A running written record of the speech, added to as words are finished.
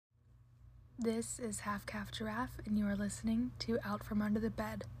This is Half Calf Giraffe, and you are listening to Out From Under the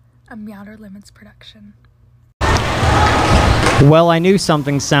Bed, a Meowder Limits production. Well, I knew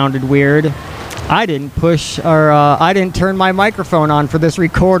something sounded weird. I didn't I didn't turn my microphone on for this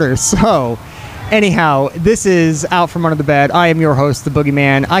recorder, so anyhow, this is Out From Under the Bed. I am your host, the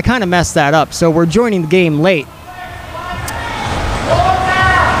Boogeyman. I kind of messed that up, so we're joining the game late.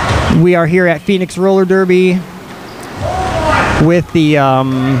 We are here at Phoenix Roller Derby with the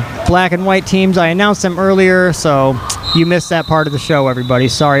black and white teams. I announced them earlier, so you missed that part of the show, everybody.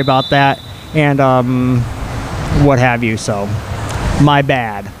 Sorry about that, and what have you, so my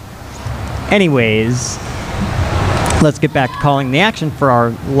bad. Anyways, let's get back to calling the action for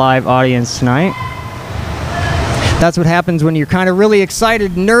our live audience tonight. That's what happens when you're kind of really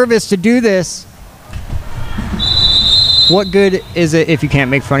excited and nervous to do this. What good is it if you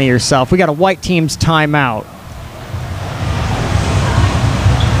can't make fun of yourself? We got a white team's timeout.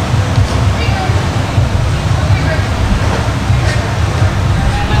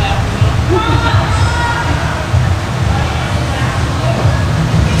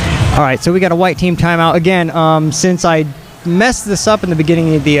 All right, so we got a white team timeout. Again, since I messed this up in the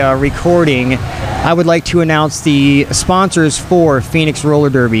beginning of the recording, I would like to announce the sponsors for Phoenix Roller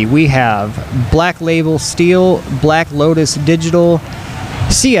Derby. We have Black Label Steel, Black Lotus Digital,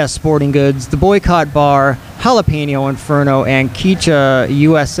 CS Sporting Goods, The Boycott Bar, Jalapeno Inferno, and Kicha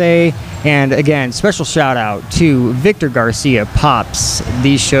USA. And again, special shout out to Victor Garcia Pops.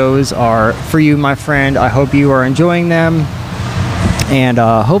 These shows are for you, my friend. I hope you are enjoying them. And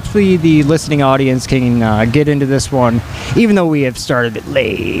hopefully the listening audience can get into this one, even though we have started it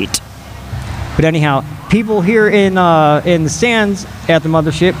late. But anyhow, people here in the stands at the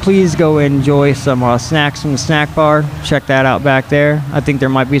mothership, please go enjoy some snacks from the snack bar. Check that out back there. I think there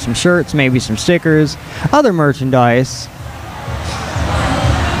might be some shirts, maybe some stickers, other merchandise.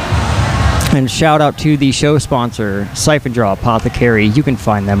 And shout out to the show sponsor, Siphon Draw Apothecary. You can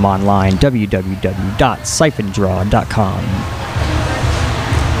find them online, www.siphondraw.com.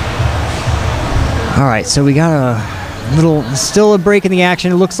 All right, so we got a little, still a break in the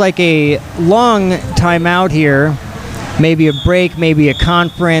action. It looks like a long timeout here. Maybe a break, maybe a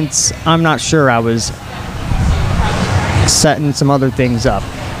conference. I'm not sure. I was setting some other things up.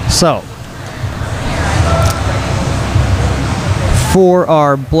 So, for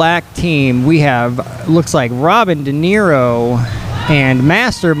our black team, we have, looks like Robin De Niro and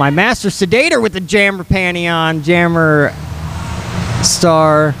Master, my Master Sedator with the Jammer panty on, Jammer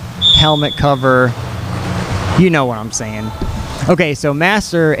star, helmet cover. You know what I'm saying. Okay, so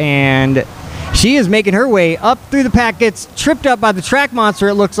Master, and she is making her way up through the pack, gets tripped up by the track monster,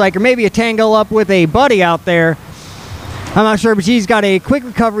 it looks like, or maybe a tangle up with a buddy out there. I'm not sure, but she's got a quick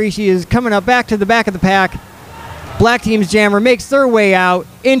recovery. She is coming up back to the back of the pack. Black team's Jammer makes their way out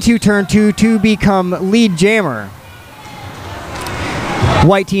into turn 2 to become lead Jammer.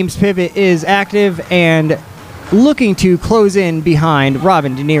 White team's pivot is active and looking to close in behind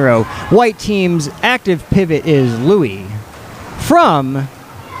Robin De Niro. White team's active pivot is Louie from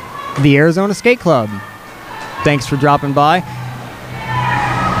the Arizona Skate Club. Thanks for dropping by.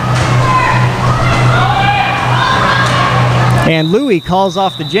 And Louie calls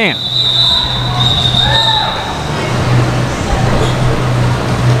off the jam.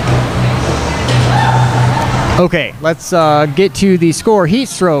 Okay, let's get to the score. Heat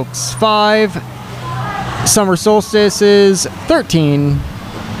strokes, 5. Summer solstice is 13.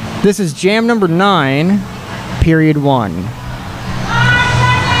 This is jam number 9, period 1.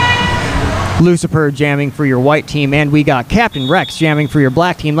 Lucifer jamming for your white team, and we got Captain Rex jamming for your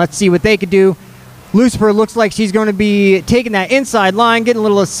black team. Let's see what they could do. Lucifer looks like she's going to be taking that inside line, getting a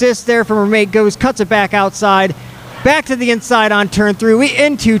little assist there from her mate, goes, cuts it back outside. Back to the inside on turn 3,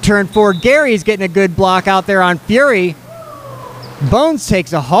 into turn 4. Gary's getting a good block out there on Fury. Bones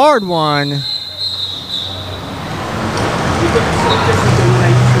takes a hard one.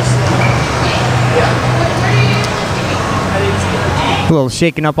 A little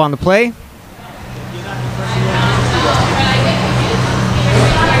shaking up on the play.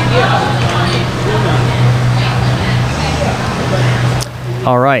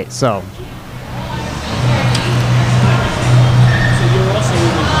 All right, so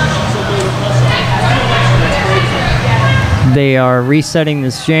they are resetting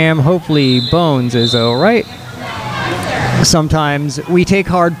this jam. Hopefully Bones is all right. Sometimes we take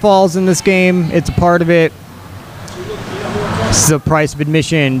hard falls in this game. It's a part of it. It's the price of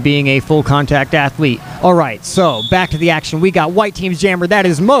admission, being a full contact athlete. All right, so back to the action. We got white team's Jammer. That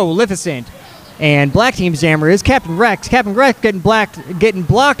is Maleficent. And black team's Jammer is Captain Rex. Captain Rex getting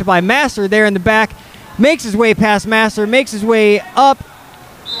blocked by Master there in the back. Makes his way past Master. Makes his way up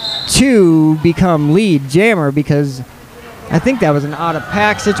to become lead jammer, because I think that was an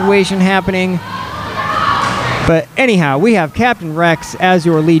out-of-pack situation happening. But anyhow, we have Captain Rex as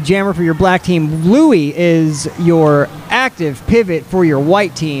your lead jammer for your black team. Louie is your active pivot for your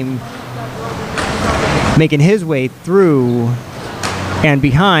white team, making his way through and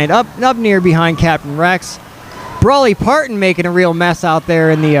behind, up near behind Captain Rex. Brawley Parton making a real mess out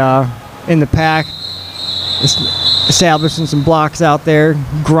there in the pack, establishing some blocks out there,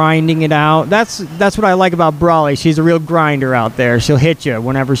 grinding it out. That's what I like about Brawley. She's a real grinder out there. She'll hit you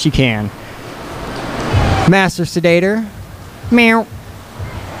whenever she can. Master Sedator. Meow.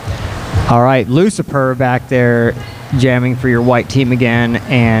 All right, Lucifer back there jamming for your white team again,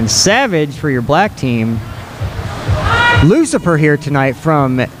 and Savage for your black team. Lucifer here tonight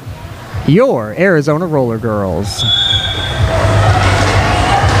from your Arizona Roller Girls.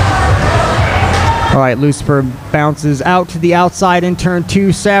 All right, Lucifer bounces out to the outside in turn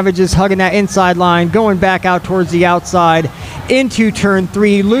 2. Savage is hugging that inside line, going back out towards the outside into turn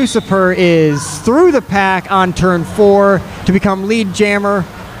 3. Lucifer is through the pack on turn 4 to become lead jammer.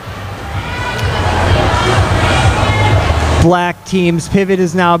 Black team's pivot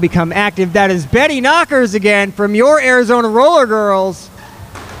has now become active. That is Betty Knockers again from your Arizona Roller Girls.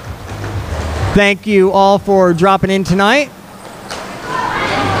 Thank you all for dropping in tonight.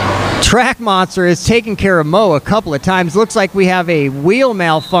 Track Monster has taken care of Mo a couple of times. Looks like we have a wheel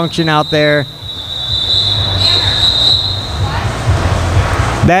malfunction out there.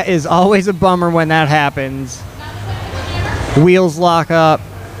 That is always a bummer when that happens. Wheels lock up.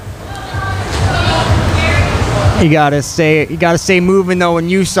 You gotta stay moving though when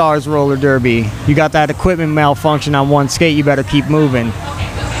you SARS roller derby. You got that equipment malfunction on one skate, you better keep moving.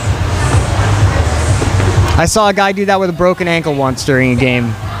 I saw a guy do that with a broken ankle once during a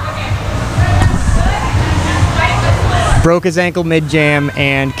game. Broke his ankle mid-jam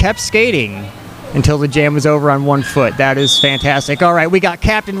and kept skating until the jam was over on one foot. That is fantastic. All right, we got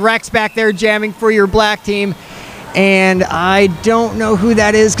Captain Rex back there jamming for your black team. And I don't know who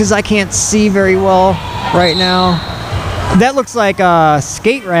that is because I can't see very well right now. That looks like a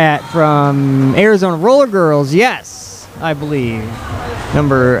Skate Rat from Arizona Roller Girls. Yes, I believe.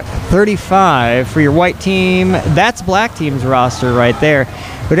 Number 35 for your white team. That's black team's roster right there.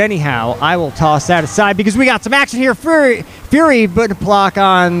 But anyhow, I will toss that aside because we got some action here. Fury putting a block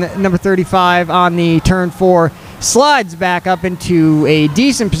on number 35 on the turn 4. Slides back up into a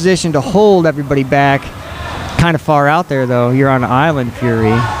decent position to hold everybody back. Kind of far out there, though. You're on island,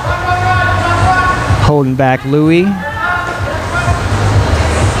 Fury. Holding back Louie.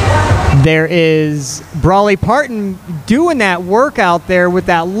 There is Brawley Parton doing that work out there with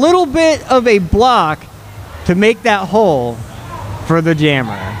that little bit of a block to make that hole for the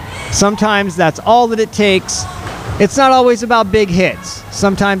jammer. Sometimes that's all that it takes. It's not always about big hits.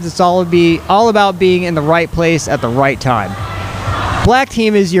 Sometimes it's all about being in the right place at the right time. Black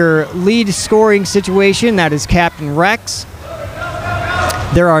team is your lead scoring situation. That is Captain Rex.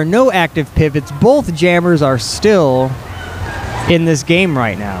 There are no active pivots. Both jammers are still in this game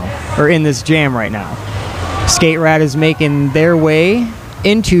right now, or in this jam right now. Skate Rat is making their way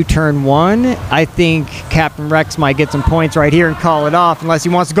into turn 1. I think Captain Rex might get some points right here and call it off unless he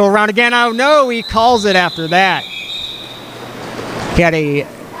wants to go around again. Oh no, he calls it after that. He had a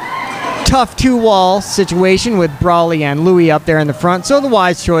tough 2-wall situation with Brawley and Louie up there in the front, so the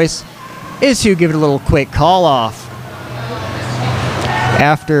wise choice is to give it a little quick call off.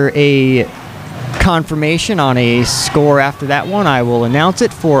 After a confirmation on a score after that one, I will announce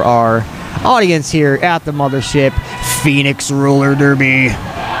it for our audience here at the mothership. Phoenix Roller Derby.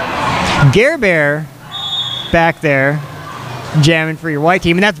 Gare Bear back there jamming for your white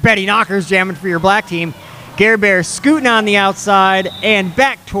team, and that's Betty Knockers jamming for your black team. Gare Bear scooting on the outside and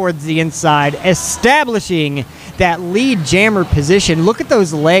back towards the inside, establishing that lead jammer position. Look at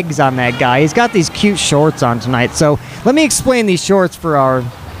those legs on that guy. He's got these cute shorts on tonight. So let me explain these shorts for our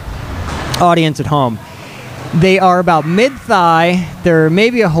audience at home. They are about mid-thigh. They're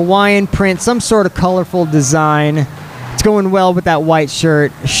maybe a Hawaiian print, some sort of colorful design. It's going well with that white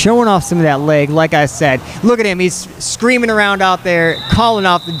shirt, showing off some of that leg. Like I said, look at him. He's screaming around out there, calling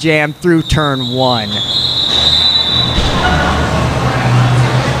off the jam through turn 1.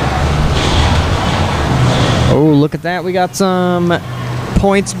 Oh, look at that. We got some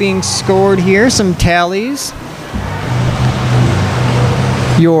points being scored here, some tallies.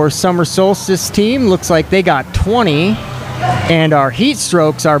 Your Summer Solstice team looks like they got 20. And our Heat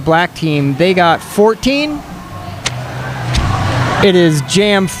Strokes, our black team, they got 14. It is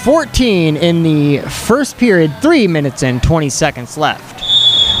jam 14 in the first period, 3 minutes and 20 seconds left.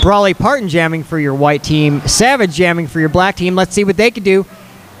 Brawley Parton jamming for your white team. Savage jamming for your black team. Let's see what they can do.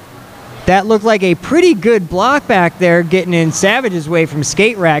 That looked like a pretty good block back there, getting in Savage's way from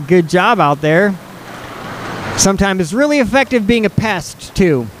Skate Rat. Good job out there. Sometimes it's really effective being a pest,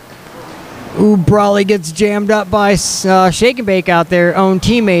 too. Ooh, Brawley gets jammed up by Shake and Bake out there. Own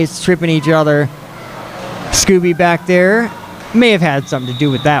teammates tripping each other. Scooby back there may have had something to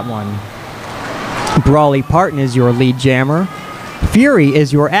do with that one. Brawley Parton is your lead jammer. Fury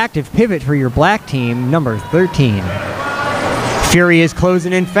is your active pivot for your black team, number 13. Fury is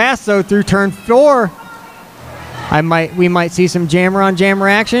closing in fast, though, through turn 4. We might see some jammer on jammer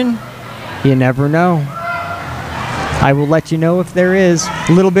action. You never know. I will let you know if there is.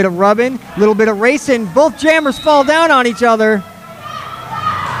 A little bit of rubbing, a little bit of racing. Both jammers fall down on each other.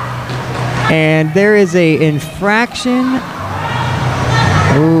 And there is a infraction.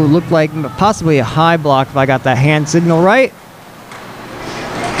 Ooh, looked like possibly a high block if I got that hand signal right.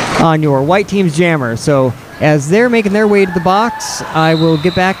 On your white team's jammer. So as they're making their way to the box, I will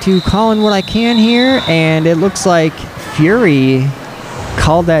get back to calling what I can here, and it looks like Fury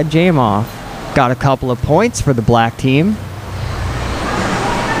called that jam off. Got a couple of points for the black team.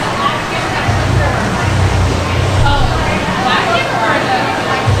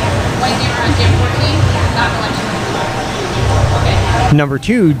 Number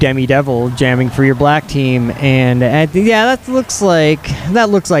 2, Demi Devil jamming for your black team, and yeah, that looks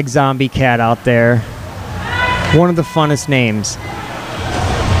like Zombie Cat out there. One of the funnest names.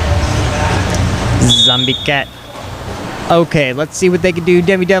 Zombie Cat. Okay, let's see what they can do.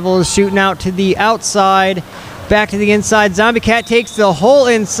 Demi Devil is shooting out to the outside, back to the inside. Zombie Cat takes the whole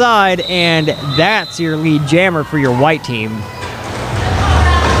inside, and that's your lead jammer for your white team.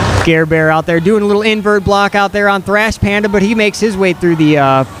 Scare Bear out there doing a little invert block out there on Thrash Panda, but he makes his way through the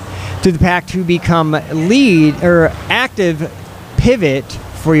pack to become lead or active pivot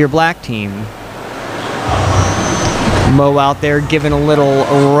for your black team. Mo out there giving a little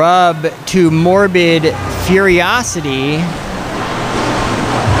rub to Morbid Furiosity.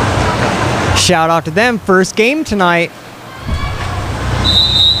 Shout out to them, first game tonight.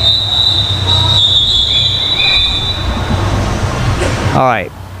 All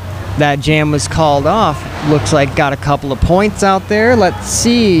right. That jam was called off. Looks like got a couple of points out there. Let's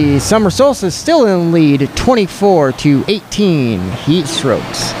see. Summer Solstice still in the lead, 24-18 heat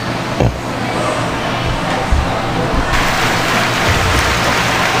strokes.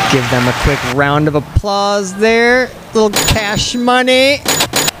 Give them a quick round of applause there. Little cash money.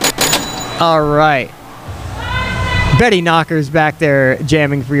 All right. Betty Knocker's back there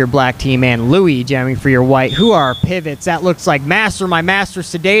jamming for your black team, and Louie jamming for your white. Who are pivots? That looks like Master, my Master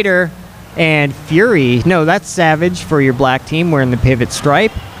Sedator, and Fury. No, that's Savage for your black team wearing the pivot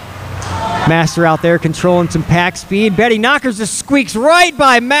stripe. Master out there controlling some pack speed. Betty Knockers just squeaks right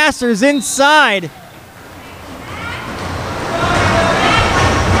by Master's inside.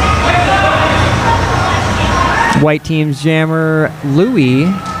 White team's jammer, Louie,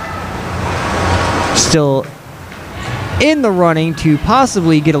 still in the running to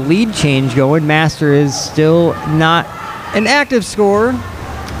possibly get a lead change going. Master is still not an active scorer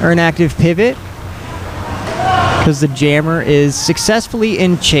or an active pivot because the jammer is successfully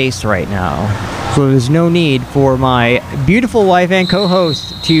in chase right now. So there's no need for my beautiful wife and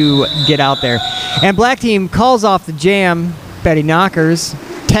co-host to get out there. And black team calls off the jam. Betty Knockers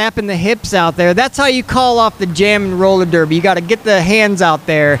tapping the hips out there. That's how you call off the jam and roller derby. You got to get the hands out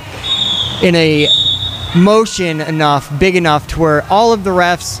there in a motion enough, big enough to where all of the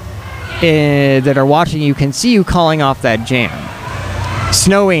refs that are watching you can see you calling off that jam.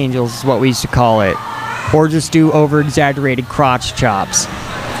 Snow angels is what we used to call it, or just do over-exaggerated crotch chops.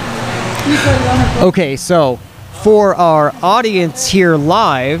 Okay, so for our audience here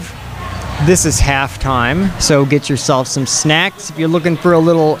live, this is halftime, so get yourself some snacks if you're looking for a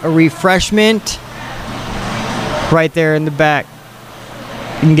little refreshment. Right there in the back,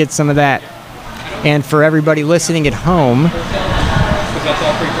 you can get some of that. And for everybody listening at home,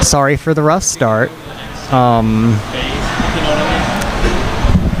 sorry for the rough start.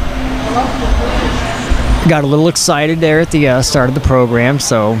 Got a little excited there at the start of the program,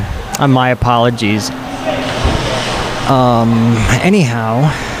 so my apologies. Anyhow,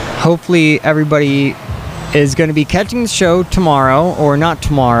 hopefully everybody is going to be catching the show tomorrow, or not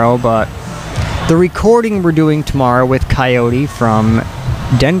tomorrow, but the recording we're doing tomorrow with Coyote from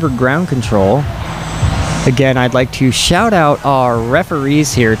Denver Ground Control. Again, I'd like to shout out our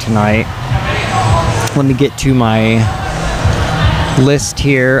referees here tonight. Let me get to my list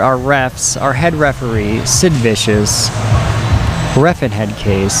here. Our refs, our head referee, Sid Vicious, ref and head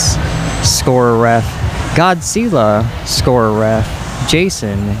case, scorer ref, Godzilla, scorer ref,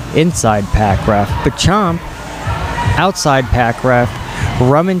 Jason, inside pack ref, Bachamp, outside pack ref,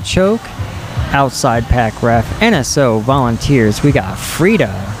 Rum and Choke, outside pack ref, NSO volunteers. We got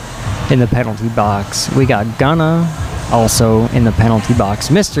Frida in the penalty box. We got Gunna also in the penalty box.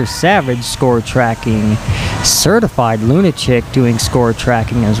 Mr. Savage score tracking. Certified Lunatic doing score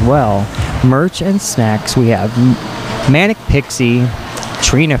tracking as well. Merch and snacks. We have Manic Pixie,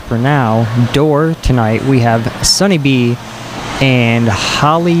 Trina for now. Door tonight. We have Sunny B and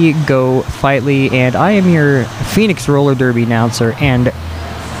Holly Go Fightly. And I am your Phoenix Roller Derby announcer and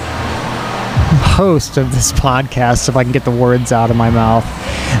host of this podcast, if I can get the words out of my mouth,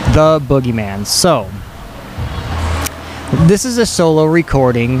 the Boogeyman. So, this is a solo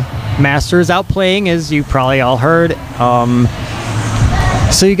recording. Master is out playing, as you probably all heard.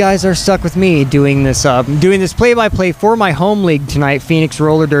 So you guys are stuck with me doing this play-by-play for my home league tonight, Phoenix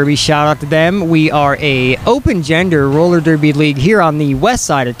Roller Derby. Shout out to them. We are a open gender roller derby league here on the west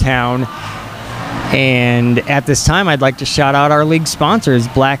side of town. And at this time, I'd like to shout out our league sponsors: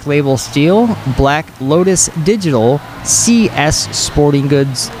 Black Label Steel, Black Lotus Digital, CS Sporting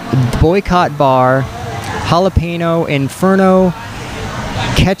Goods, Boycott Bar, Jalapeno Inferno,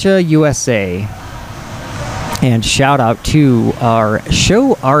 Ketcha USA. And shout out to our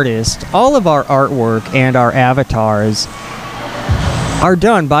show artist. All of our artwork and our avatars are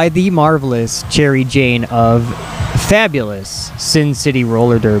done by the marvelous Cherry Jane of fabulous Sin City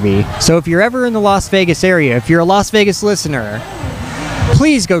Roller Derby. So if you're ever in the Las Vegas area, if you're a Las Vegas listener,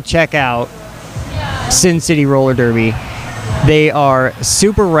 please go check out Sin City Roller Derby. They are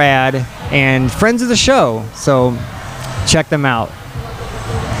super rad and friends of the show, so check them out.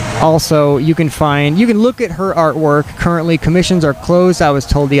 Also, you can look at her artwork. Currently, commissions are closed, I was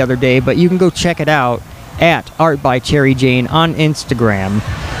told the other day, but you can go check it out at Art by Cherry Jane on Instagram.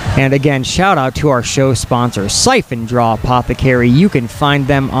 And again, shout out to our show sponsor, Siphon Draw Apothecary. You can find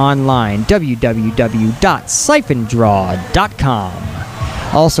them online,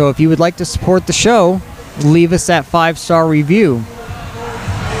 www.siphondraw.com. Also, if you would like to support the show, leave us that 5-star review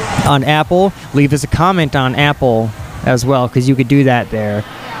on Apple. Leave us a comment on Apple as well, because you could do that there.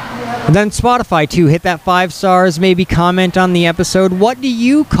 And then Spotify too, hit that 5 stars, maybe comment on the episode. What do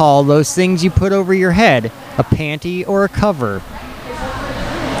you call those things you put over your head? A panty or a cover?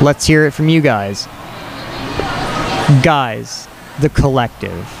 Let's hear it from you guys. Guys, the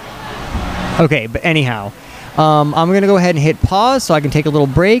collective. Okay, but anyhow, I'm going to go ahead and hit pause so I can take a little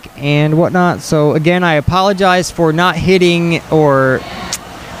break and whatnot. So again, I apologize for not hitting or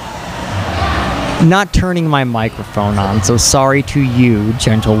not turning my microphone on, so sorry to you,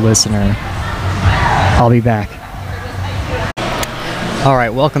 gentle listener. I'll be back.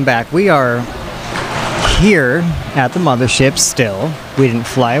 Alright, welcome back. We are here at the mothership still. We didn't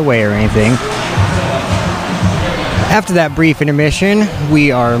fly away or anything. After that brief intermission,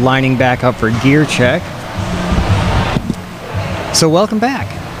 we are lining back up for gear check. So welcome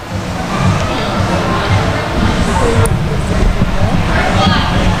back.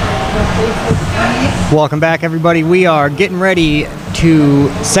 Welcome back, everybody. We are getting ready to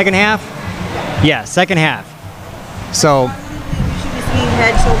second half. Yeah, second half. So. You should be seeing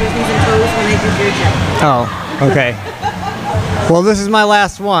head, shoulders, knees, and toes when I do gear check. Oh, okay. Well, this is my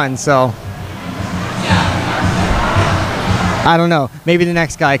last one, so. I don't know. Maybe the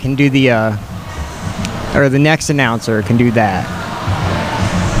next guy can do the, or the next announcer can do that.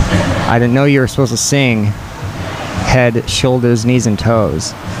 I didn't know you were supposed to sing head, shoulders, knees, and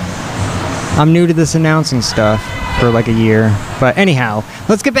toes. I'm new to this announcing stuff for like a year. But anyhow,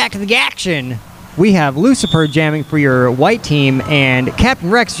 let's get back to the action. We have Lucifer jamming for your white team and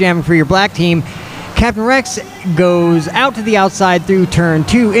Captain Rex jamming for your black team. Captain Rex goes out to the outside through turn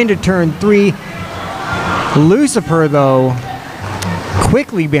 2 into turn 3. Lucifer, though,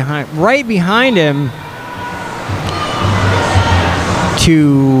 quickly right behind him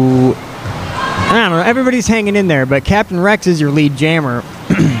to, I don't know, everybody's hanging in there, but Captain Rex is your lead jammer.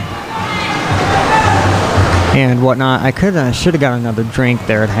 And whatnot. I should have got another drink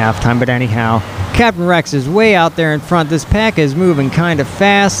there at halftime, but anyhow, Captain Rex is way out there in front. This pack is moving kind of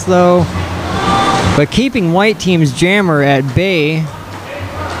fast, though, but keeping white team's jammer at bay,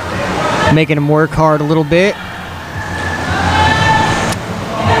 making him work hard a little bit.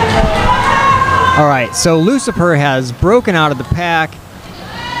 All right, so Lucifer has broken out of the pack.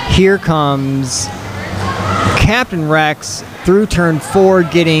 Here comes Captain Rex through turn 4,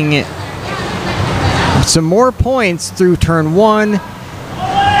 getting some more points through turn 1.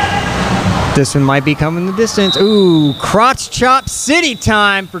 This one might be coming the distance. Ooh, crotch chop city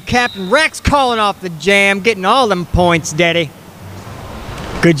time for Captain Rex, calling off the jam, getting all them points, Daddy.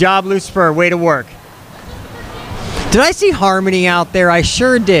 Good job, Lucifer. Way to work. Did I see Harmony out there? I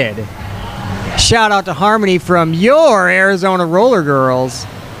sure did. Shout out to Harmony from your Arizona Roller Girls.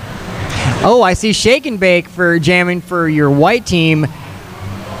 Oh, I see Shake and Bake for jamming for your white team.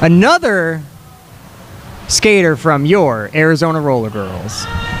 Another skater from your Arizona Roller Girls.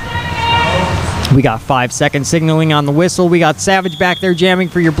 We got 5 second signaling on the whistle. We got Savage back there jamming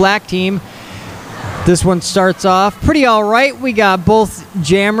for your black team. This one starts off pretty all right. We got both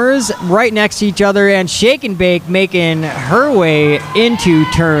jammers right next to each other, and Shake and Bake making her way into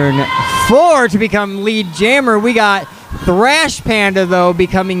turn 4 to become lead jammer. We got Thrash Panda, though,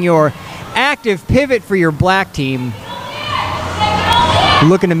 becoming your active pivot for your black team.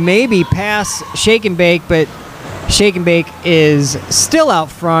 Looking to maybe pass Shake and Bake, but Shake and Bake is still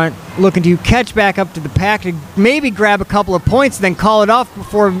out front, looking to catch back up to the pack to maybe grab a couple of points, then call it off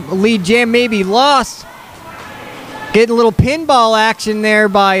before lead jam may be lost. Getting a little pinball action there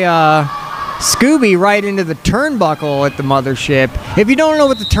by Scooby right into the turnbuckle at the mothership. If you don't know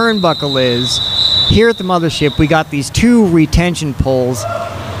what the turnbuckle is, here at the mothership we got these 2 retention poles,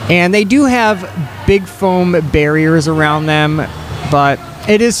 and they do have big foam barriers around them, but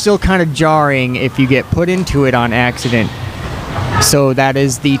it is still kind of jarring if you get put into it on accident. So that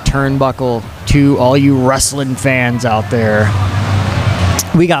is the turnbuckle to all you wrestling fans out there.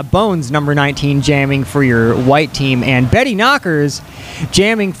 We got Bones, number 19, jamming for your white team, and Betty Knockers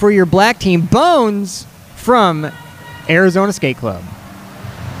jamming for your black team. Bones from Arizona Skate Club.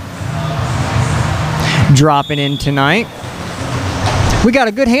 Dropping in tonight. We got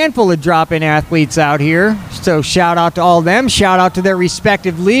a good handful of drop-in athletes out here, so shout out to all of them. Shout out to their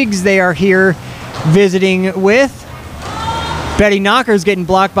respective leagues they are here visiting with. Betty Knockers getting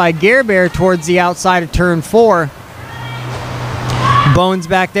blocked by Gare Bear towards the outside of turn 4. Bones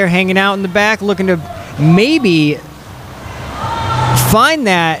back there hanging out in the back, looking to maybe find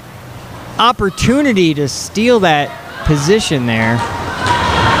that opportunity to steal that position there.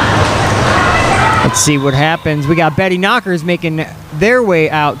 Let's see what happens. We got Betty Knockers making their way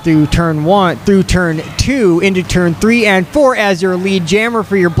out through turn 1, through turn 2, into turn 3 and 4 as your lead jammer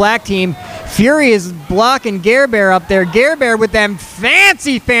for your black team. Fury is blocking Gare Bear up there. Gare Bear with them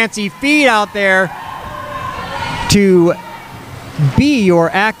fancy feet out there to be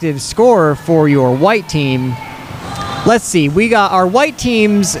your active scorer for your white team. Let's see. We got our white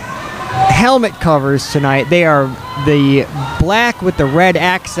team's helmet covers tonight. They are the black with the red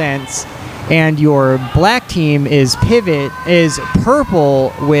accents. And your black team is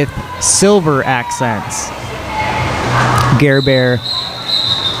purple with silver accents. Gare Bear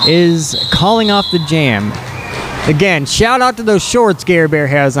is calling off the jam. Again, shout out to those shorts Gare Bear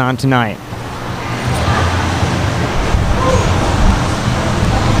has on tonight.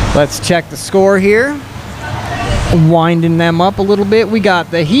 Let's check the score here. Winding them up a little bit. We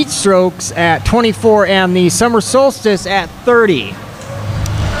got the Heat Strokes at 24 and the Summer Solstice at 30.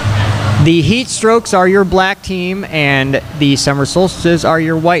 The Heat Strokes are your black team, and the Summer Solstices are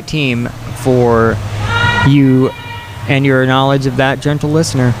your white team, for you and your knowledge of that, gentle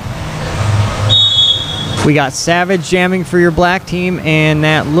listener. We got Savage jamming for your black team, and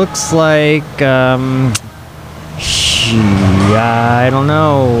that looks like, I don't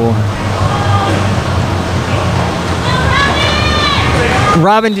know.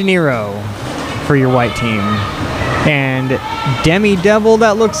 Robin De Niro for your white team. And Demi Devil,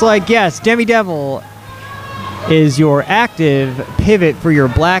 that looks like, yes, Demi Devil is your active pivot for your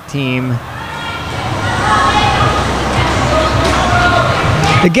black team.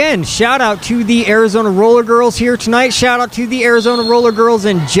 Again, shout out to the Arizona Roller Girls here tonight. Shout out to the Arizona Roller Girls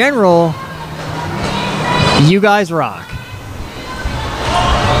in general. You guys rock.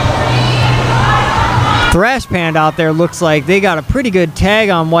 Thrash Panda out there looks like they got a pretty good tag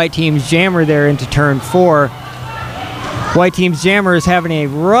on White Team's jammer there into turn 4. White Team's jammer is having a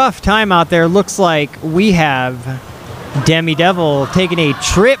rough time out there. Looks like we have Demi Devil taking a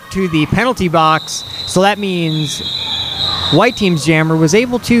trip to the penalty box. So that means White Team's jammer was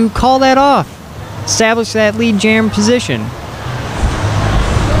able to call that off, establish that lead jam position.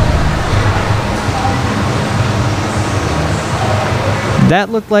 That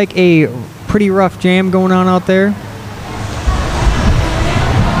looked like a pretty rough jam going on out there.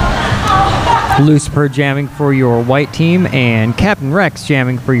 Lucifer jamming for your white team, and Captain Rex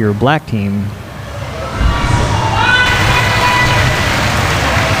jamming for your black team.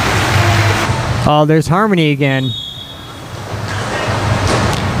 Oh, there's Harmony again.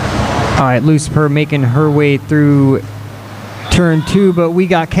 Alright, Lucifer making her way through turn 2, but we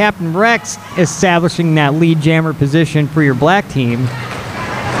got Captain Rex establishing that lead jammer position for your black team.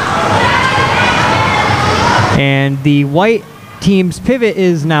 And the white team's pivot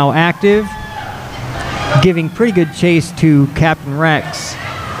is now active, giving pretty good chase to Captain Rex.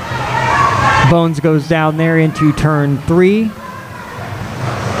 Bones goes down there into turn 3.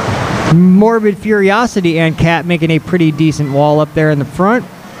 Morbid Furiosity and Cat making a pretty decent wall up there in the front.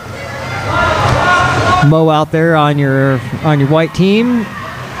 Mo out there on your white team,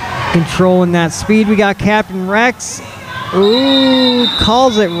 controlling that speed. We got Captain Rex. Ooh,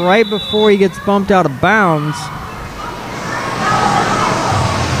 calls it right before he gets bumped out of bounds.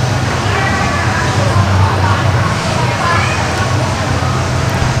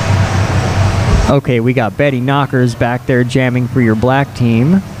 Okay, we got Betty Knockers back there jamming for your black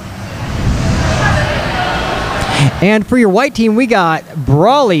team. And for your white team, we got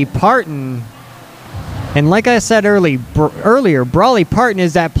Brawley Parton. And like I said earlier, Brawley Parton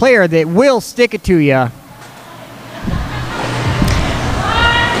is that player that will stick it to you.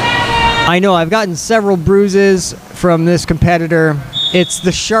 I know I've gotten several bruises from this competitor. It's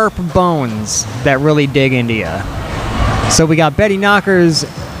the sharp bones that really dig into you. So we got Betty Knockers.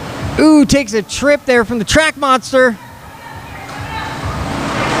 Ooh, takes a trip there from the track monster.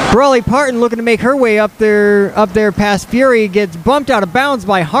 Brawley Parton looking to make her way up there past Fury, gets bumped out of bounds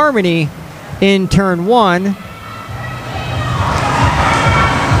by Harmony in turn 1.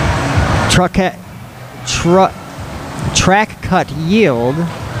 Track cut yield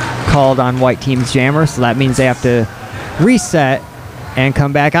called on white team's jammer, so that means they have to reset and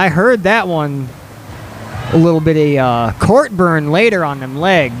come back. I heard that one a little bit of court burn later on them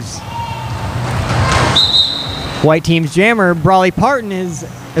legs. White team's jammer, Brawley Parton, has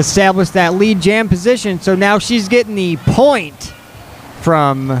established that lead jam position, so now she's getting the point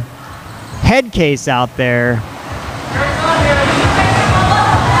from Headcase out there.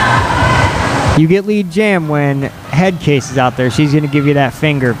 You get lead jam when Headcase is out there. She's going to give you that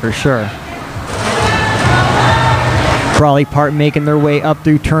finger for sure. Brawley Parton making their way up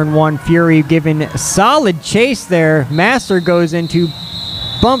through turn 1. Fury giving solid chase there. Master goes into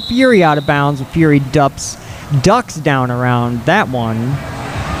bump Fury out of bounds. Fury ducks down around that one.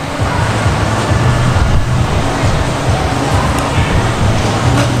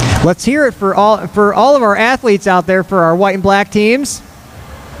 Let's hear it for all of our athletes out there for our white and black teams.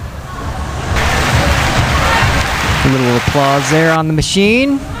 A little applause there on the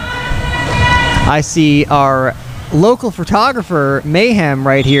machine. I see our local photographer, Mayhem,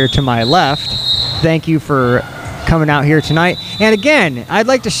 right here to my left. Thank you for coming out here tonight. And again, I'd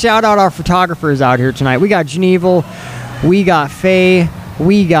like to shout out our photographers out here tonight. We got Geneval, we got Faye,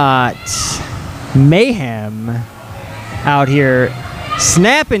 we got Mayhem out here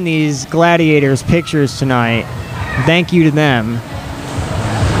snapping these gladiators pictures tonight. Thank you to them.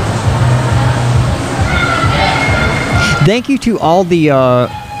 Thank you to all the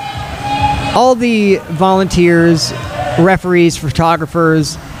volunteers, referees,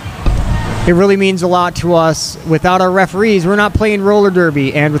 photographers. It really means a lot to us. Without our referees, we're not playing roller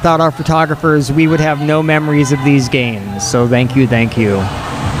derby, and without our photographers, we would have no memories of these games. So thank you, thank you.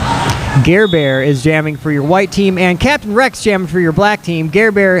 Gare Bear is jamming for your white team, and Captain Rex jamming for your black team.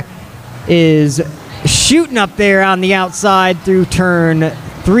 Gare Bear is shooting up there on the outside through turn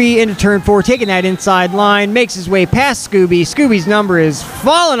 3 into turn 4, taking that inside line, makes his way past Scooby. Scooby's number is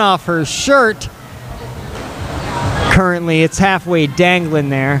falling off her shirt. Currently, it's halfway dangling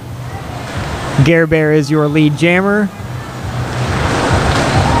there. Gare Bear is your lead jammer.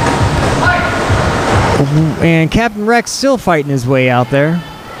 And Captain Rex still fighting his way out there.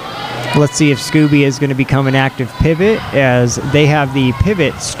 Let's see if Scooby is going to become an active pivot, as they have the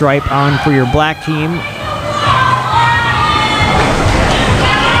pivot stripe on for your black team.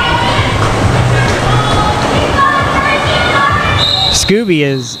 Scooby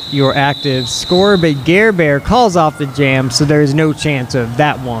is your active scorer, but Gare Bear calls off the jam, so there's no chance of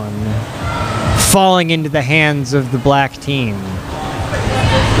that one falling into the hands of the black team.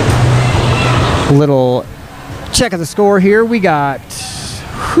 Little check of the score here. We got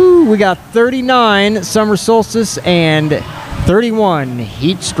 39 Summer Solstice and 31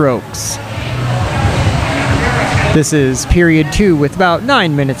 Heat Strokes. This is period 2 with about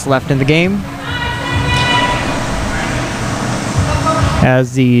 9 minutes left in the game.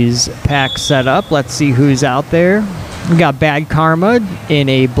 As these packs set up, let's see who's out there. We got Bad Karma in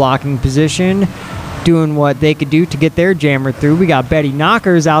a blocking position, doing what they could do to get their jammer through. We got Betty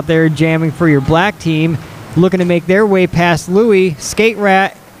Knockers out there jamming for your black team, looking to make their way past Louie. Skate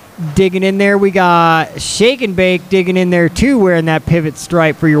Rat digging in there. We got Shake and Bake digging in there too, wearing that pivot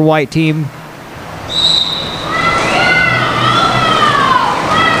stripe for your white team.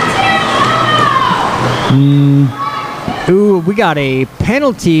 Ooh, we got a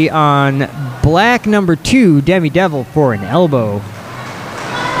penalty on black number 2, Demi Devil, for an elbow.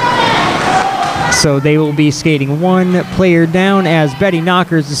 So they will be skating one player down as Betty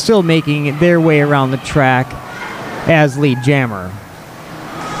Knockers is still making their way around the track as lead jammer.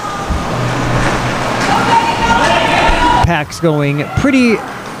 Pack's going pretty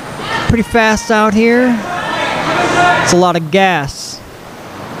fast out here. It's a lot of gas.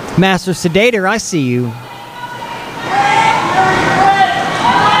 Master Sedator, I see you.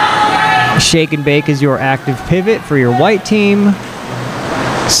 Shake and Bake is your active pivot for your white team.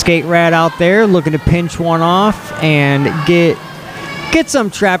 Skate Rat out there looking to pinch one off and get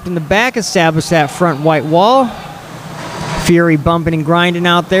some trapped in the back, establish that front white wall. Fury bumping and grinding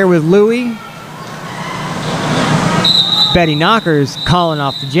out there with Louie. Betty Knockers calling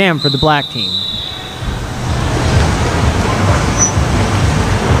off the jam for the black team.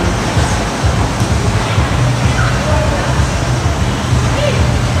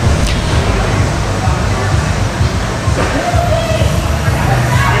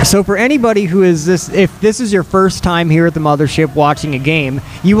 So for anybody who is if this is your first time here at the mothership watching a game,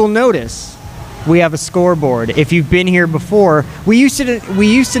 you will notice we have a scoreboard. If you've been here before, we used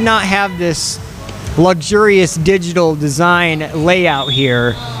to not have this luxurious digital design layout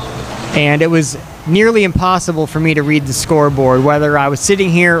here, and it was nearly impossible for me to read the scoreboard whether I was sitting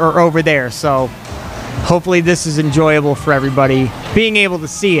here or over there. So hopefully this is enjoyable for everybody being able to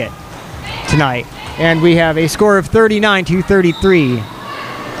see it tonight. And we have a score of 39-33.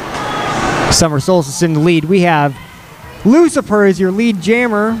 Summer Solstice in the lead. We have Lucifer as your lead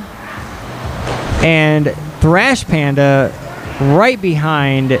jammer and Thrash Panda right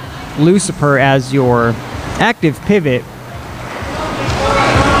behind Lucifer as your active pivot.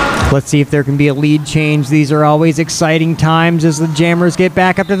 Let's see if there can be a lead change. These are always exciting times as the jammers get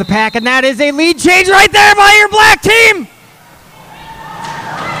back up to the pack, and that is a lead change right there by your black team.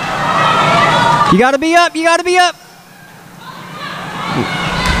 You gotta be up, you gotta be up.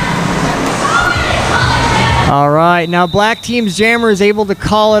 All right, now black team's jammer is able to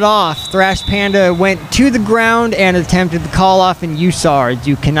call it off. Thrash Panda went to the ground and attempted the call off, and you SARS.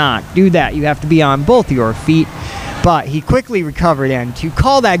 You cannot do that. You have to be on both your feet. But he quickly recovered, and to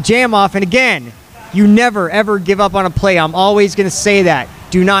call that jam off, and again, you never ever give up on a play. I'm always going to say that.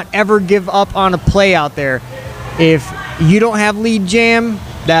 Do not ever give up on a play out there. If you don't have lead jam,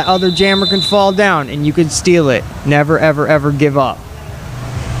 that other jammer can fall down and you can steal it. Never ever ever give up.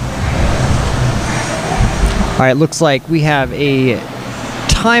 All right, looks like we have a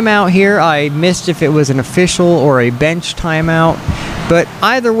timeout here. I missed if it was an official or a bench timeout. But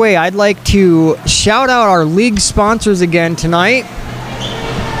either way, I'd like to shout out our league sponsors again tonight.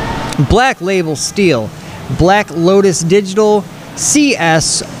 Black Label Steel, Black Lotus Digital,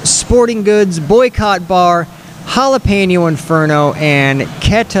 CS Sporting Goods, Boycott Bar, Jalapeno Inferno, and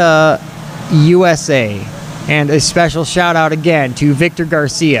Keta USA. And a special shout out again to Victor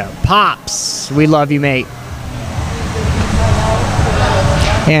Garcia. Pops, we love you, mate.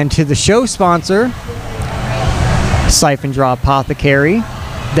 And to the show sponsor, Siphon Draw Apothecary.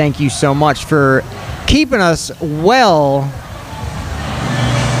 Thank you so much for keeping us well,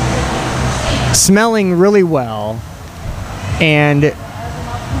 smelling really well, and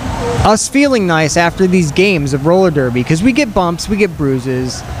us feeling nice after these games of roller derby, because we get bumps, we get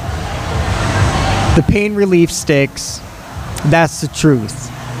bruises, the pain relief sticks. That's the truth.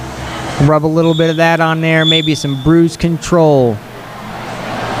 Rub a little bit of that on there, maybe some bruise control.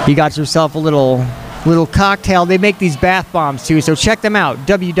 You got yourself a little cocktail. They make these bath bombs too, so check them out.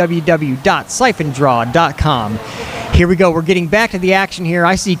 www.siphondraw.com. Here we go. We're getting back to the action here.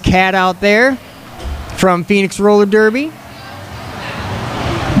 I see Kat out there from Phoenix Roller Derby.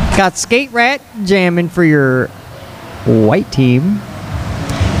 Got Skate Rat jamming for your white team.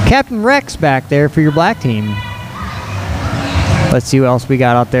 Captain Rex back there for your black team. Let's see who else we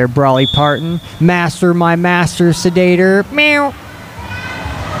got out there. Brawley Parton. Master, my master, Sedator. Meow.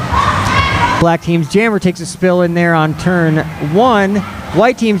 Black team's jammer takes a spill in there on turn one.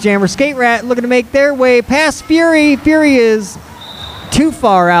 White team's jammer, Skate Rat, looking to make their way past Fury. Fury is too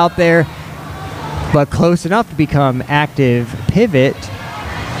far out there, but close enough to become active pivot.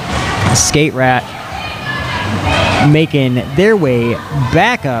 Skate Rat making their way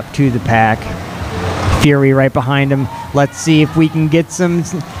back up to the pack. Fury right behind him. Let's see if we can get some.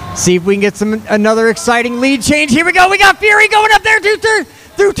 Another exciting lead change. Here we go. We got Fury going up there through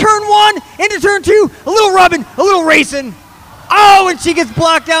turn one into turn two. A little rubbing, a little racing. Oh, and she gets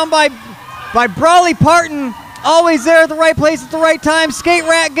blocked down by Brawley Parton. Always there at the right place at the right time. Skate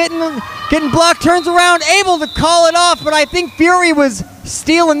Rat getting blocked, turns around, able to call it off, but I think Fury was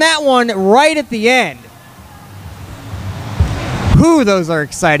stealing that one right at the end. Whew, those are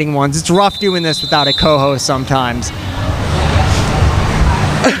exciting ones. It's rough doing this without a co-host sometimes.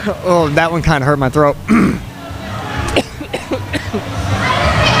 Oh, that one kind of hurt my throat.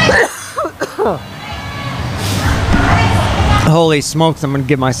 Holy smokes, I'm going to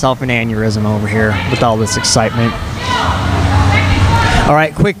give myself an aneurysm over here with all this excitement. All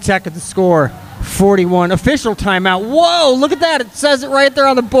right, quick check of the score. 41, official timeout. Whoa, look at that. It says it right there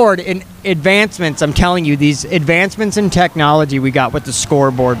on the board. In advancements, I'm telling you, these advancements in technology we got with the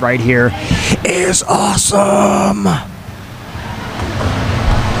scoreboard right here is awesome.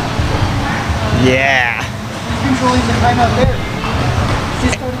 Yeah.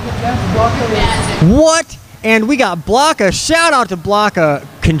 What? And we got Blocka. Shout out to Blocka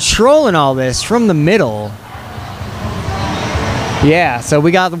controlling all this from the middle. Yeah, so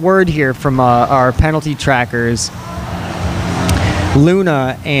we got the word here from our penalty trackers,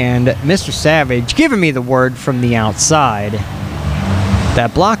 Luna and Mr. Savage, giving me the word from the outside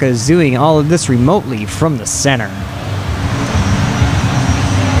that Blocka is doing all of this remotely from the center.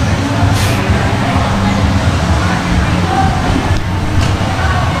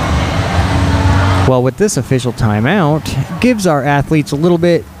 Well, with this official timeout, it gives our athletes a little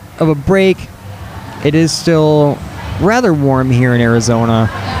bit of a break. It is still rather warm here in Arizona.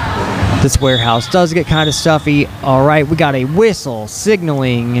 This warehouse does get kind of stuffy. All right, we got a whistle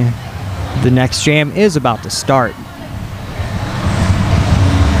signaling the next jam is about to start.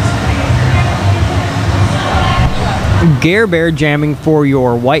 Gare Bear jamming for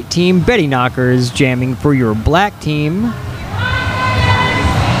your white team. Betty Knockers jamming for your black team.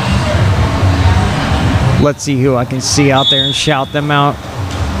 Let's see who I can see out there and shout them out.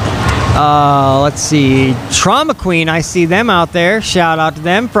 Let's see. Trauma Queen, I see them out there. Shout out to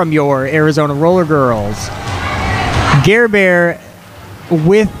them from your Arizona Roller Girls. Gare Bear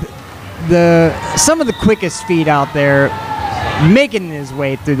with some of the quickest feet out there, making his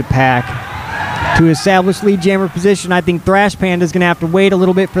way through the pack to establish lead jammer position. I think Thrash Panda is going to have to wait a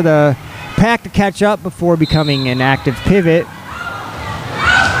little bit for the pack to catch up before becoming an active pivot.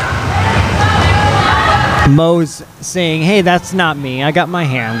 Mo's saying, hey, that's not me. I got my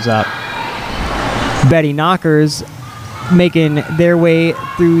hands up. Betty Knockers making their way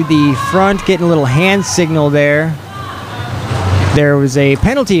through the front, getting a little hand signal there. There was a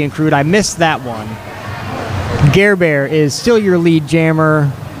penalty accrued. I missed that one. Gare Bear is still your lead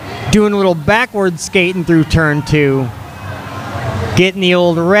jammer, doing a little backward skating through turn 2. Getting the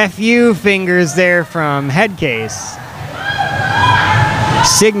old ref U fingers there from Headcase.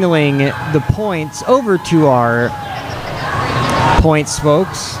 Signaling the points over to our points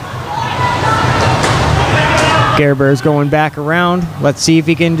folks. Gare Bear's going back around. Let's see if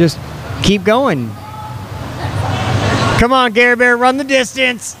he can just keep going. Come on, Gare Bear, run the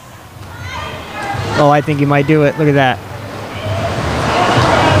distance. Oh, I think he might do it. Look at that.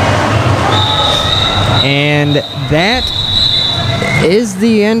 And that is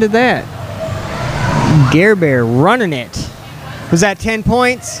the end of that. Gare Bear running it. Was that 10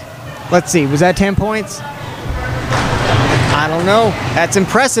 points? Let's see. Was that 10 points? I don't know. That's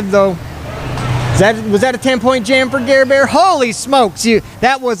impressive, though. Was that a 10-point jam for Gare Bear? Holy smokes.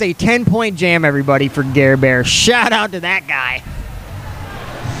 That was a 10-point jam, everybody, for Gare Bear. Shout out to that guy.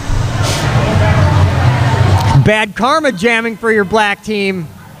 Bad Karma jamming for your black team.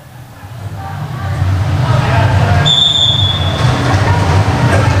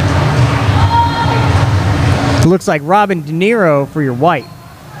 It looks like Robin De Niro for your white.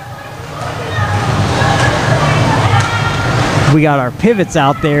 We got our pivots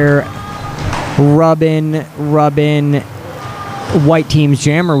out there. Rubbin. White team's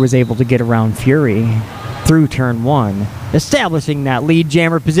jammer was able to get around Fury through turn 1, establishing that lead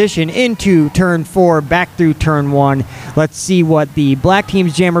jammer position into turn 4, back through turn 1. Let's see what the black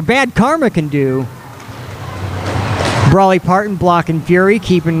team's jammer Bad Karma can do. Brawley Parton blocking Fury,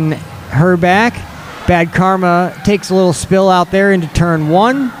 keeping her back. Bad Karma takes a little spill out there into turn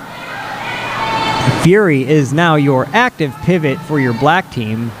 1. Fury is now your active pivot for your black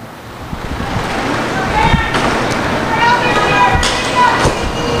team.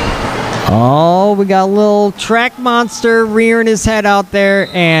 Oh, we got a little track monster rearing his head out there,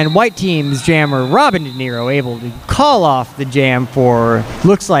 and white team's jammer Robin De Niro able to call off the jam for,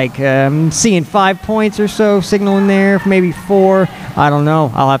 looks like, seeing 5 points or so signaling there, maybe 4. I don't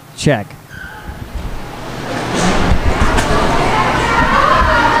know. I'll have to check.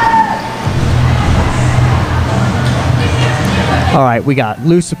 All right, we got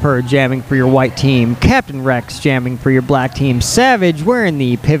Lucifer jamming for your white team, Captain Rex jamming for your black team, Savage wearing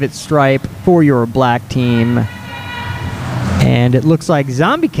the pivot stripe for your black team, and it looks like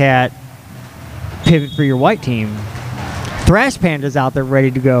Zombie Cat pivot for your white team. Thrash Panda's out there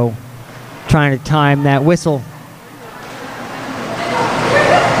ready to go, trying to time that whistle.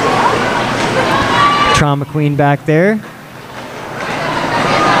 Trauma Queen back there.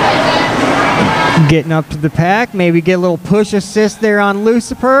 Getting up to the pack. Maybe get a little push assist there on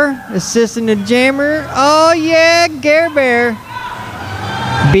Lucifer. Assisting the jammer. Oh, yeah, Gare Bear.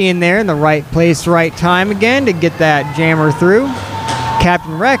 Being there in the right place, right time again to get that jammer through.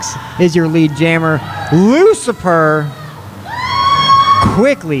 Captain Rex is your lead jammer. Lucifer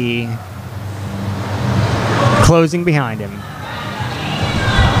quickly closing behind him.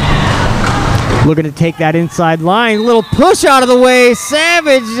 Looking to take that inside line. Little push out of the way.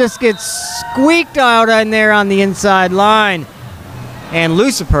 Savage just gets squeaked out in there on the inside line. And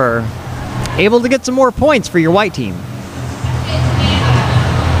Lucifer able to get some more points for your white team.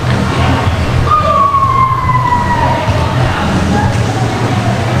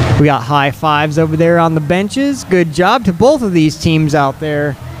 We got high fives over there on the benches. Good job to both of these teams out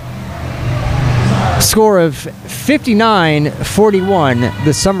there. Score of 59-41.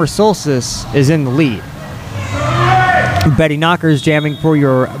 The Summer Solstice is in the lead. Betty Knockers jamming for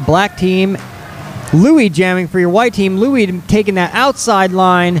your black team. Louie jamming for your white team. Louie taking that outside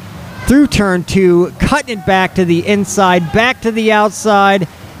line through turn 2, cutting it back to the inside, back to the outside.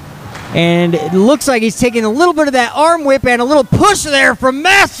 And it looks like he's taking a little bit of that arm whip and a little push there from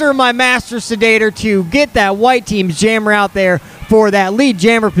Master, my Master Sedator, to get that white team's jammer out there for that lead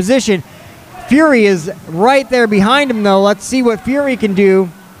jammer position. Fury is right there behind him, though. Let's see what Fury can do.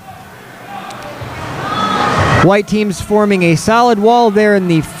 White team's forming a solid wall there in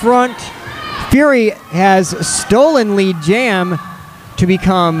the front. Fury has stolen lead jam to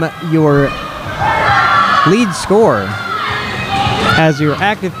become your lead scorer, as your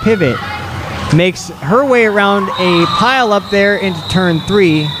active pivot makes her way around a pile up there into turn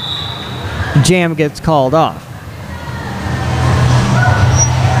 3. Jam gets called off.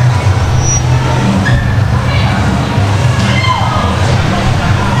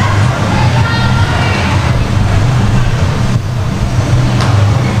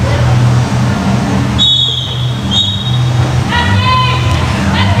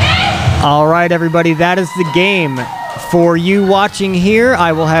 All right, everybody, that is the game. For you watching here,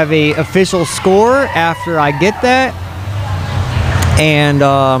 I will have a official score after I get that. And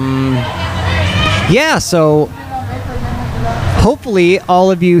yeah, so hopefully all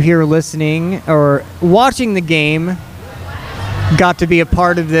of you here listening or watching the game got to be a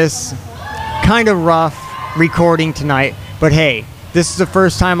part of this kind of rough recording tonight. But hey, this is the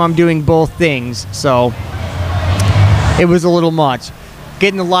first time I'm doing both things, so it was a little much.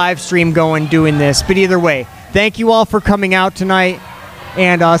 Getting the live stream going, doing this. But either way, thank you all for coming out tonight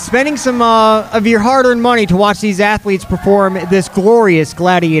and spending some of your hard-earned money to watch these athletes perform this glorious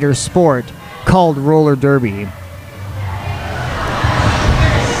gladiator sport called roller derby.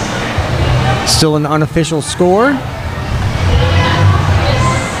 Still an unofficial score.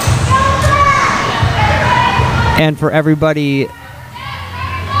 And for everybody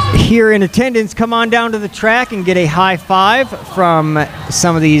here in attendance, come on down to the track and get a high five from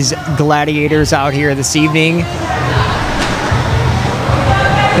some of these gladiators out here this evening.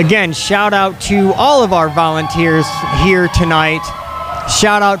 Again, shout out to all of our volunteers here tonight.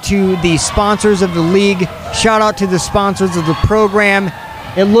 Shout out to the sponsors of the league. Shout out to the sponsors of the program.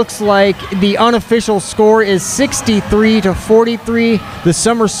 It looks like the unofficial score is 63-43. The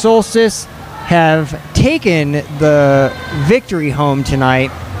Summer Solstice have taken the victory home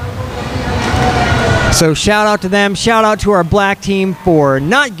tonight. So shout out to them. Shout out to our black team for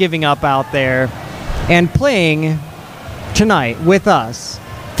not giving up out there and playing tonight with us.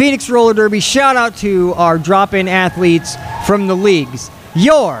 Phoenix Roller Derby, shout out to our drop-in athletes from the leagues,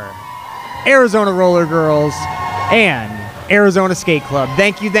 your Arizona Roller Girls and Arizona Skate Club.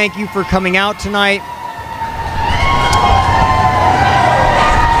 Thank you for coming out tonight.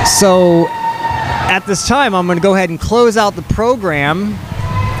 So at this time, I'm going to go ahead and close out the program.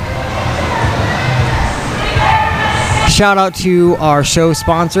 Shout out to our show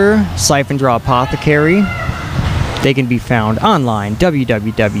sponsor, Siphon Draw Apothecary. They can be found online,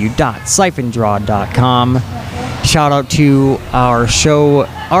 www.siphondraw.com. Shout out to our show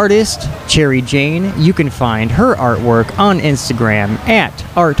artist, Cherry Jane. You can find her artwork on Instagram at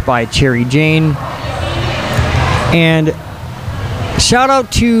artbycherryjane. And shout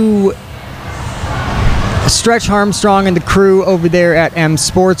out to Stretch Armstrong and the crew over there at M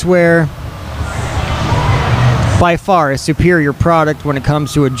Sportswear. By far a superior product when it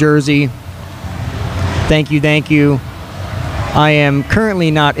comes to a jersey. Thank you. I am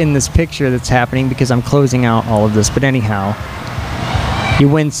currently not in this picture that's happening because I'm closing out all of this. But anyhow, you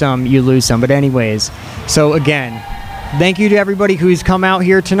win some, you lose some. But anyways, so again, thank you to everybody who's come out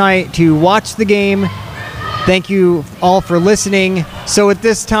here tonight to watch the game. Thank you all for listening. So at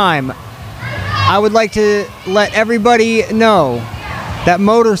this time, I would like to let everybody know that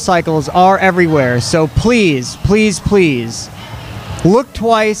motorcycles are everywhere. So please, please, please, look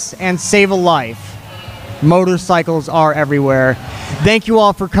twice and save a life. Motorcycles are everywhere. Thank you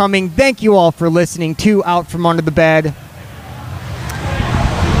all for coming. Thank you all for listening to Out From Under the Bed.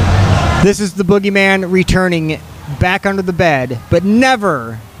 This is the Boogeyman returning back under the bed, but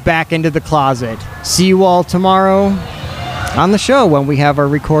never back into the closet. See you all tomorrow on the show when we have our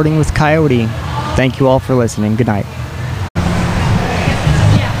recording with Coyote. Thank you all for listening. Good night.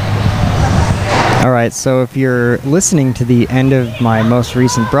 All right, so if you're listening to the end of my most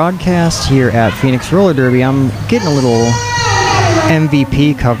recent broadcast here at Phoenix Roller Derby, I'm getting a little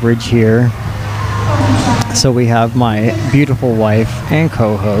MVP coverage here. So we have my beautiful wife and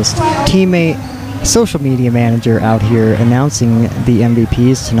co-host, teammate, social media manager out here announcing the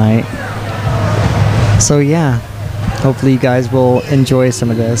MVPs tonight. So yeah, hopefully you guys will enjoy some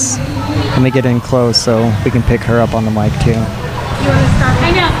of this. Let me get in close so we can pick her up on the mic too. You want to start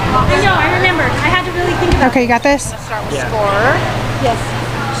with I remember. I had to really think about it. Okay, you got this? Let's start with scorer. Yes.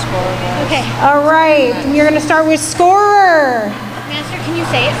 Scorer. Okay. All right, you're going to start with scorer. Master, can you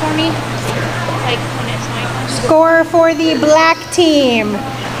say it for me? Like when it's my turn? Scorer for the black team.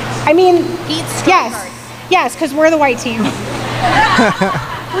 I mean, yes. Yes, because we're the white team.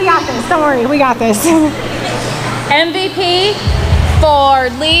 We got this. Don't worry. We got this. MVP for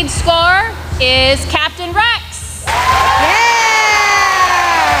lead scorer is Captain Rex. Yeah!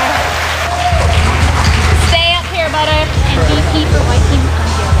 Stay up here, butter. MVP for white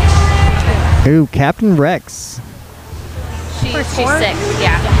team. Ooh, Captain Rex. She's sick.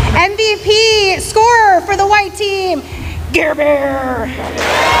 Yeah. MVP scorer for the white team, Gare Bear.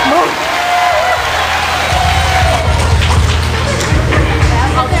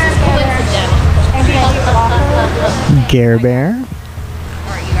 Gare Bear.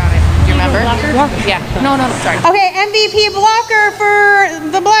 Alright, you got it. Do you remember? Yeah. No, sorry. Okay, MVP blocker for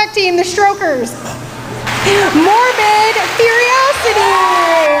the black team, the Strokers, Morbid Curiosity.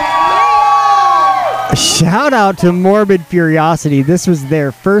 Shout out to Morbid Curiosity. This was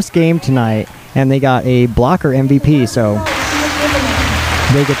their first game tonight, and they got a blocker MVP, so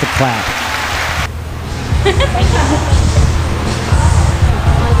they get to clap.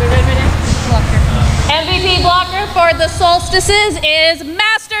 MVP blocker for the solstices is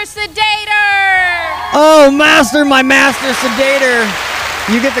Master Sedator. Oh, my Master Sedator.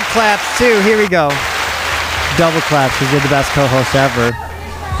 You get the claps, too. Here we go. Double claps, because you're the best co-host ever.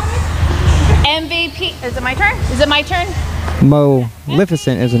 MVP, is it my turn? Is it my turn? Mo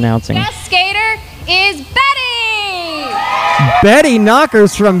Lificent is announcing. Best skater is Betty. Betty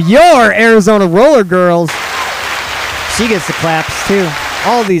Knockers from your Arizona Roller Girls. She gets the claps, too.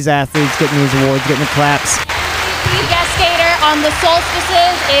 All these athletes getting these awards, getting the claps. MVP guest skater on the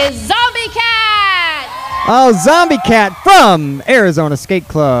solstices is Zombie Cat. Oh, Zombie Cat from Arizona Skate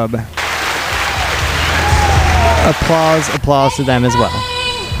Club. Applause to them as well.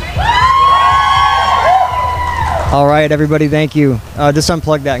 All right, everybody, thank you. Just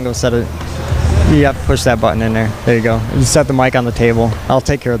unplug that and go set it. You have to push that button in there. There you go. Just set the mic on the table. I'll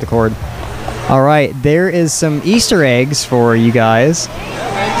take care of the cord. All right, there is some Easter eggs for you guys.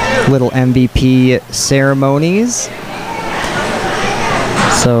 Little MVP ceremonies.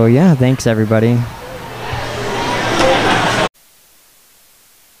 So yeah, thanks everybody.